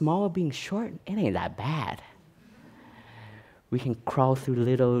 Being small, being short, it ain't that bad. We can crawl through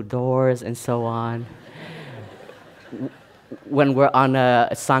little doors and so on. When we're on a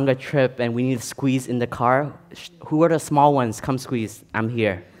Sangha trip and we need to squeeze in the car, who are the small ones? Come squeeze, I'm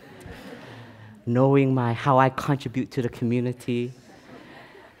here. Knowing how I contribute to the community,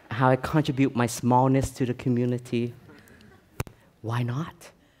 how I contribute my smallness to the community. Why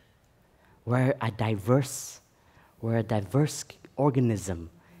not? We're a diverse organism,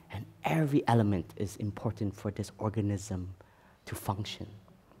 and every element is important for this organism to function.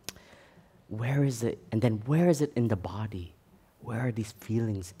 Where is it? And then where is it in the body? Where are these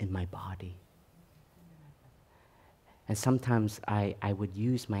feelings in my body? And sometimes I would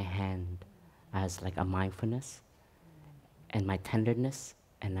use my hand as like a mindfulness and my tenderness,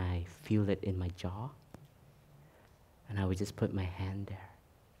 and I feel it in my jaw. And I would just put my hand there.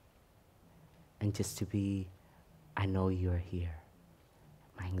 And just to be, I know you're here.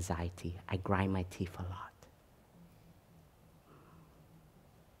 My anxiety, I grind my teeth a lot.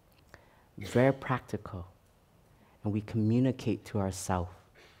 Very practical. And we communicate to ourselves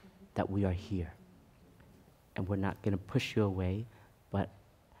that we are here. And we're not going to push you away, but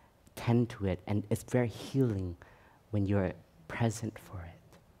tend to it. And it's very healing when you're present for it.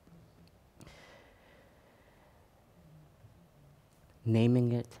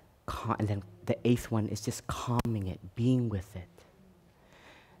 Naming it, and then the eighth one is just calming it, being with it.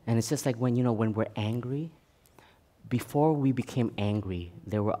 And it's just like when we're angry, before we became angry,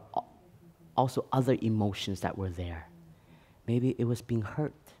 there were also other emotions that were there. Maybe it was being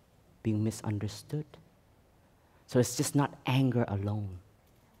hurt, being misunderstood. So it's just not anger alone.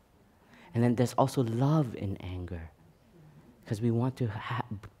 And then there's also love in anger, because we want to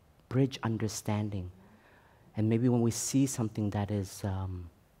bridge understanding. And maybe when we see something that is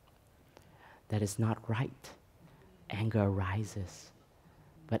not right, anger arises.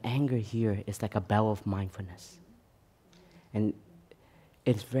 But anger here is like a bell of mindfulness. And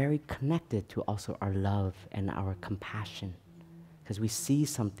it's very connected to also our love and our compassion Because we see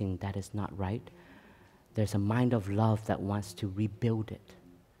something that is not right, there's a mind of love that wants to rebuild it,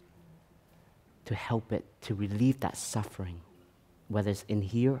 to help it, to relieve that suffering, whether it's in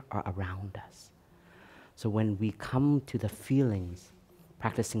here or around us. So when we come to the feelings,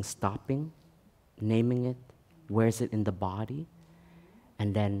 practicing stopping, naming it, where is it in the body,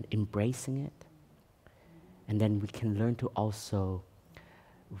 and then embracing it, and then we can learn to also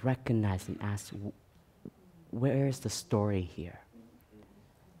recognize and ask, where is the story here?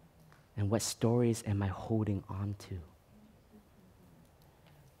 And what stories am I holding on to?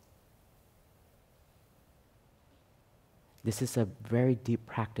 This is a very deep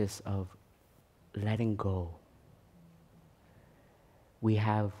practice of letting go.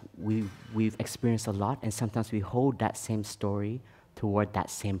 We've experienced a lot, and sometimes we hold that same story toward that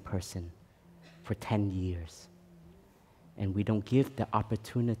same person for 10 years. And we don't give the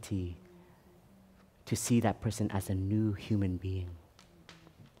opportunity to see that person as a new human being.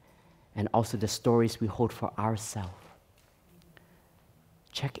 And also the stories we hold for ourselves.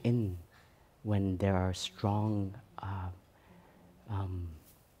 Check in when there are strong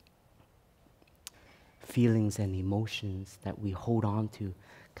feelings and emotions that we hold on to,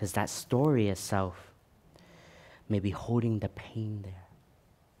 because that story itself may be holding the pain there.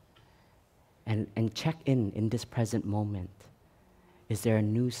 And check in this present moment. Is there a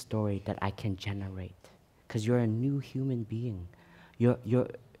new story that I can generate? Because you're a new human being.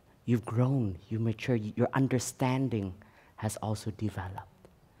 You've grown, you've matured, your understanding has also developed.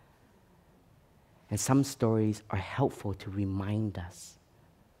 And some stories are helpful to remind us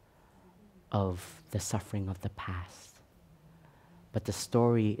of the suffering of the past. But the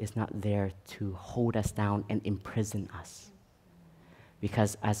story is not there to hold us down and imprison us.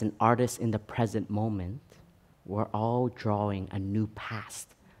 Because as an artist in the present moment, we're all drawing a new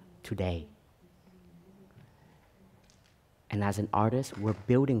past today. And as an artist, we're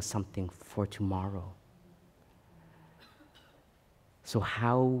building something for tomorrow. So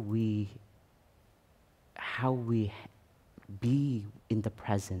how we be in the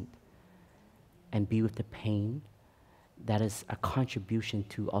present and be with the pain, that is a contribution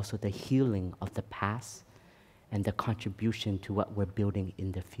to also the healing of the past and the contribution to what we're building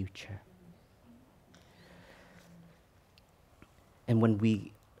in the future. And when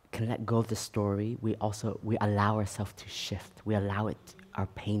we can let go of the story, we allow ourselves to shift. We allow our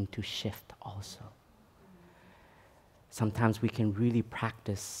pain to shift also. Sometimes we can really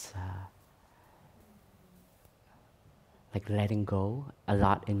practice like letting go. A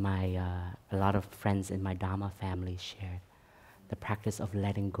lot of friends in my Dharma family shared the practice of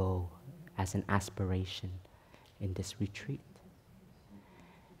letting go as an aspiration in this retreat.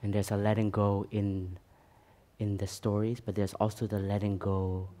 And there's a letting go in the stories, but there's also the letting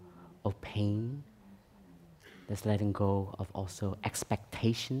go of pain. There's letting go of also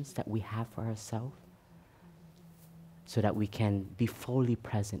expectations that we have for ourselves, so that we can be fully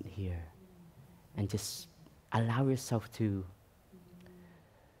present here and just allow yourself to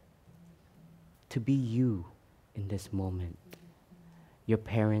be you in this moment. Your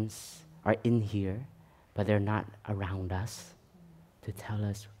parents are in here, but they're not around us to tell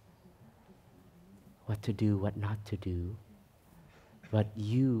us what to do, what not to do. But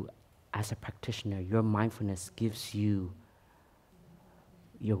you, as a practitioner, your mindfulness gives you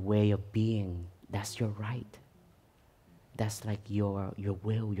your way of being. That's your right. That's like your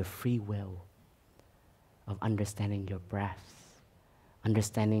will, your free will of understanding your breath,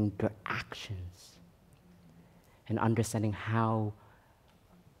 understanding your actions, and understanding how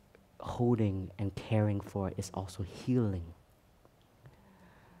holding and caring for is also healing.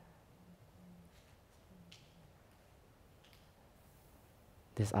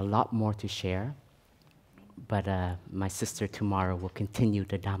 There's a lot more to share, but my sister tomorrow will continue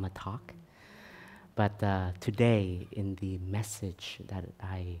the Dharma Talk. But today, in the message that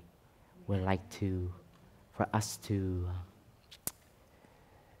I would like for us to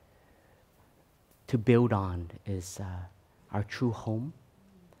build on is our true home.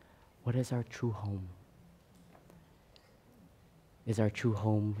 What is our true home? Is our true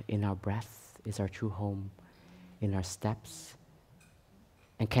home in our breath? Is our true home in our steps?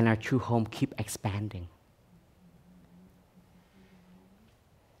 And can our true home keep expanding?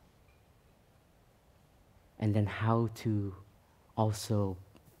 And then how to also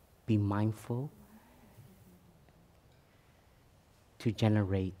be mindful to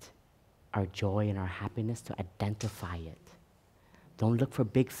generate our joy and our happiness, to identify it. Don't look for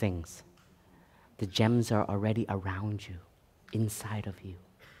big things. The gems are already around you, inside of you.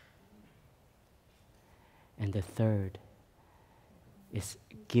 And the third is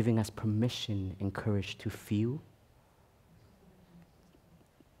giving us permission and courage to feel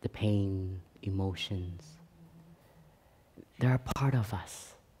the pain, emotions. They're a part of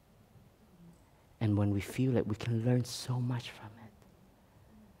us. And when we feel it, we can learn so much from it.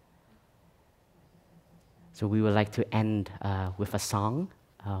 So we would like to end with a song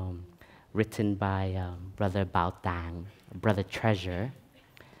written by Brother Bao Tang, Brother Treasure.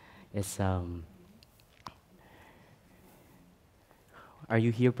 It's, are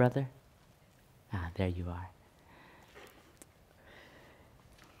you here, brother? Ah, there you are.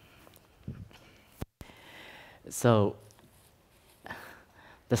 So,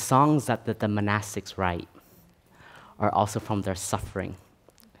 the songs that the monastics write are also from their suffering.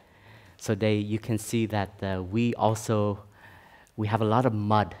 So you can see that we have a lot of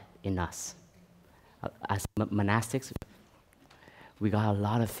mud in us. As monastics, we got a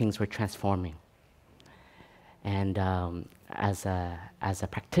lot of things we're transforming. And as a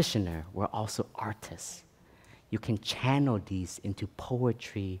practitioner, we're also artists. You can channel these into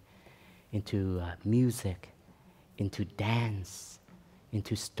poetry, into music, into dance,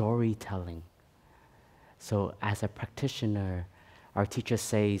 into storytelling. So as a practitioner, our teacher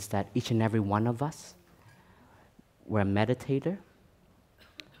says that each and every one of us, we're a meditator,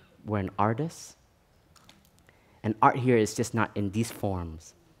 we're an artist. And art here is just not in these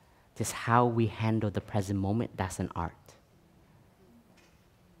forms. Just how we handle the present moment, that's an art.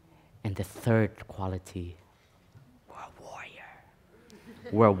 And the third quality, we're a warrior.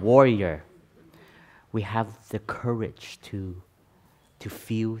 We're a warrior. We have the courage to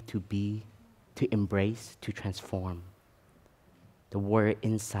feel, to be, to embrace, to transform. The warrior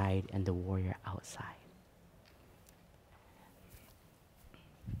inside and the warrior outside.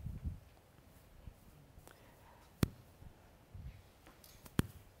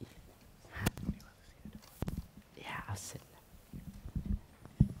 Yeah, I'll sit.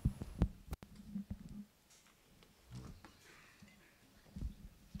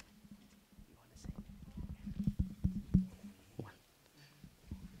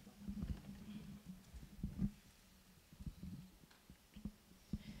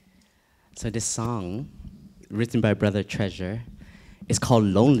 So this song, written by Brother Treasure, is called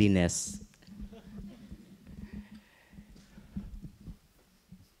Loneliness.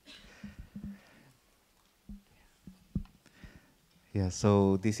 Yeah,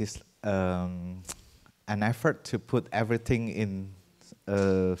 so this is an effort to put everything in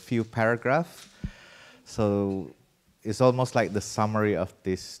a few paragraphs. So it's almost like the summary of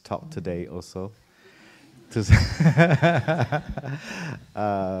this talk today also.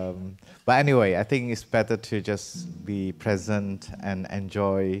 But anyway, I think it's better to just be present and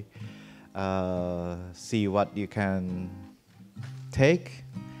enjoy, see what you can take.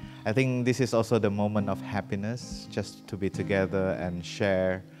 I think this is also the moment of happiness, just to be together and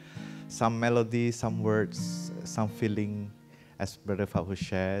share some melody, some words, some feeling, as Brother Phap Huu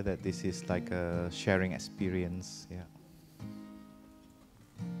shared, that this is like a sharing experience. Yeah.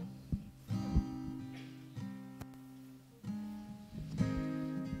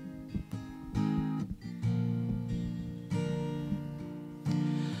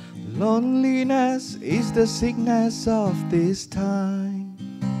 Loneliness is the sickness of this time.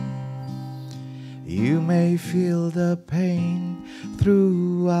 You may feel the pain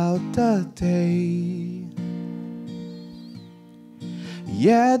throughout the day,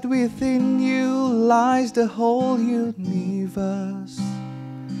 yet within you lies the whole universe.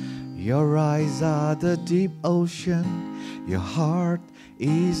 Your eyes are the deep ocean, your heart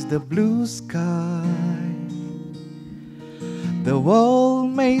is the blue sky. The world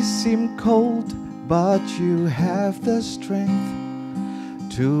may seem cold, but you have the strength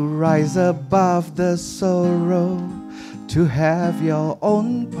to rise above the sorrow, to have your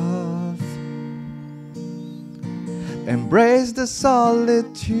own path. Embrace the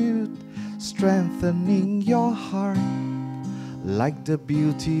solitude, strengthening your heart. Like the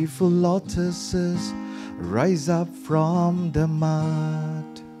beautiful lotuses, rise up from the mud.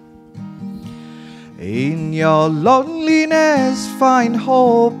 In your loneliness, find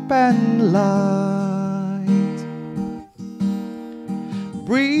hope and light.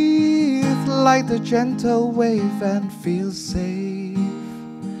 Breathe like the gentle wave and feel safe.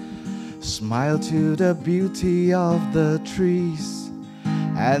 Smile to the beauty of the trees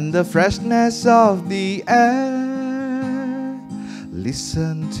and the freshness of the air.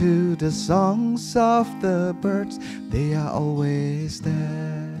 Listen to the songs of the birds, they are always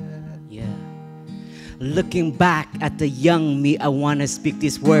there. Yeah. Looking back at the young me, I wanna speak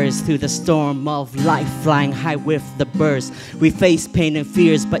these words through the storm of life, flying high with the birds. We faced pain and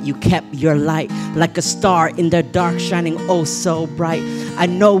fears, but you kept your light like a star in the dark, shining oh so bright. I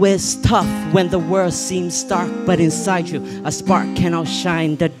know it's tough when the world seems dark, but inside you a spark can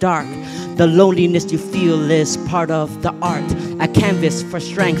outshine the dark. The loneliness you feel is part of the art, a canvas for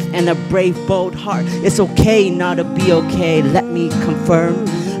strength and a brave, bold heart. It's okay not to be okay, let me confirm.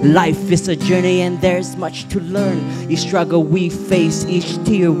 Life is a journey and there's much to learn. Each struggle we face, each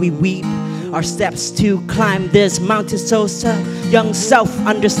tear we weep, our steps to climb this mountain so young self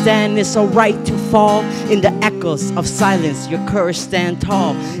understand it's alright to fall. In the echoes of silence, your courage stand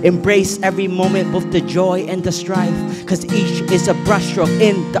tall. Embrace every moment, both the joy and the strife, cause each is a brushstroke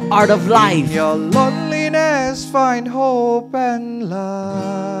in the art of life. In your loneliness, find hope and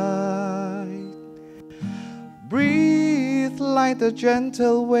light. Breathe like the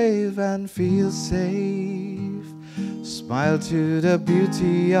gentle wave and feel safe. Smile to the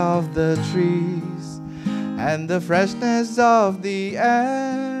beauty of the trees and the freshness of the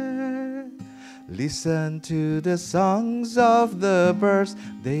air. Listen to the songs of the birds,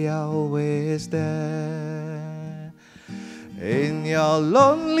 they are always there. In your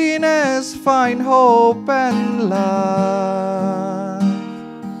loneliness, find hope and love.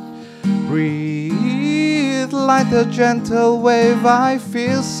 Breathe like a gentle wave, I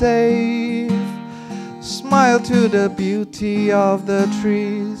feel safe. Smile to the beauty of the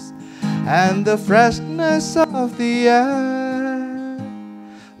trees and the freshness of the air.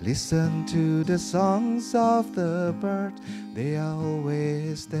 Listen to the songs of the birds, they are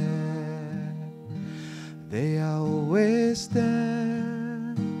always there. They are always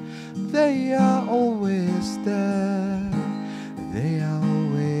there. They are always there. They are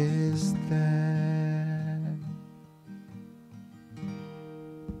always there.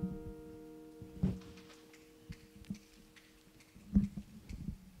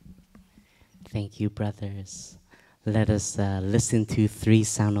 Thank you, brothers. Let us listen to 3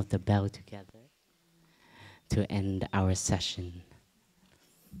 sound of the bell together to end our session.